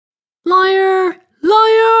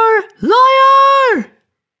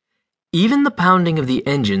Even the pounding of the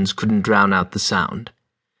engines couldn't drown out the sound.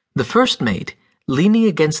 The first mate, leaning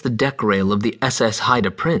against the deck rail of the SS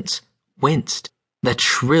Haida Prince, winced. That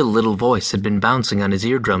shrill little voice had been bouncing on his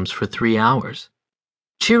eardrums for 3 hours.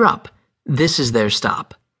 "Cheer up. This is their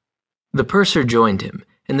stop." The purser joined him,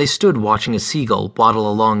 and they stood watching a seagull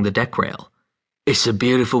waddle along the deck rail. "It's a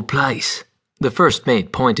beautiful place." The first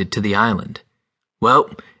mate pointed to the island.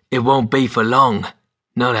 "Well, it won't be for long.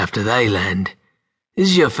 Not after they land. This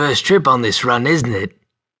is your first trip on this run, isn't it?"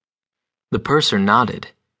 The purser nodded.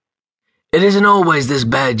 "It isn't always this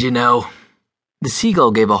bad, you know." The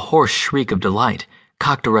seagull gave a hoarse shriek of delight,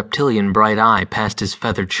 cocked a reptilian bright eye past his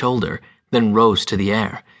feathered shoulder, then rose to the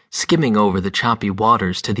air, skimming over the choppy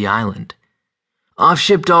waters to the island. "I've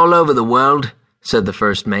shipped all over the world," said the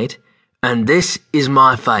first mate, "and this is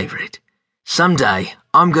my favorite. Someday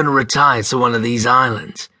I'm going to retire to one of these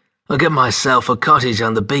islands. I'll get myself a cottage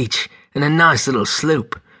on the beach and a nice little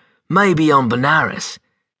sloop, maybe on Benares.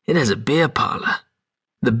 It has a beer parlor.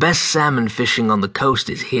 The best salmon fishing on the coast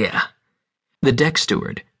is here." The deck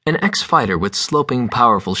steward, an ex-fighter with sloping,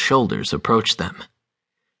 powerful shoulders, approached them.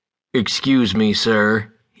 "Excuse me,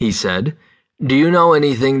 sir," he said. "Do you know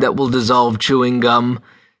anything that will dissolve chewing gum?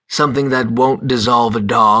 Something that won't dissolve a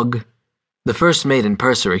dog?" The first mate and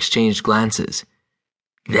purser exchanged glances.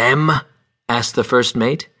 "Them?" asked the first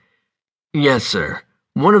mate. "Yes, sir.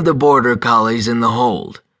 One of the border collies in the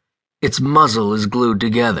hold. Its muzzle is glued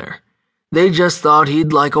together. They just thought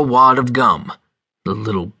he'd like a wad of gum. The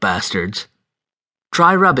little bastards."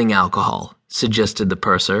 "Try rubbing alcohol," suggested the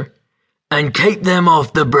purser. "And keep them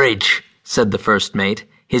off the bridge," said the first mate,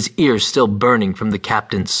 his ears still burning from the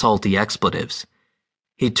captain's salty expletives.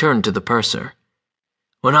 He turned to the purser.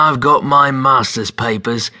 "When I've got my master's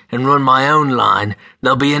papers and run my own line,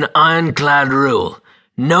 there'll be an ironclad rule.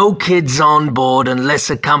 No kids on board unless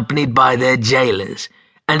accompanied by their jailers,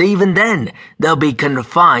 and even then they'll be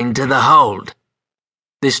confined to the hold."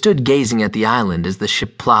 They stood gazing at the island as the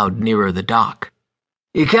ship plowed nearer the dock.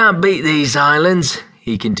 "You can't beat these islands,"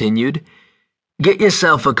 he continued. "Get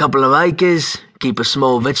yourself a couple of acres, keep a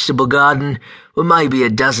small vegetable garden with maybe a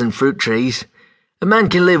dozen fruit trees. A man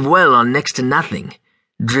can live well on next to nothing.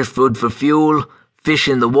 Driftwood for fuel, fish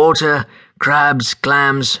in the water, crabs,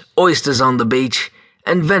 clams, oysters on the beach,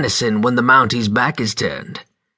 and venison when the Mounties' back is turned."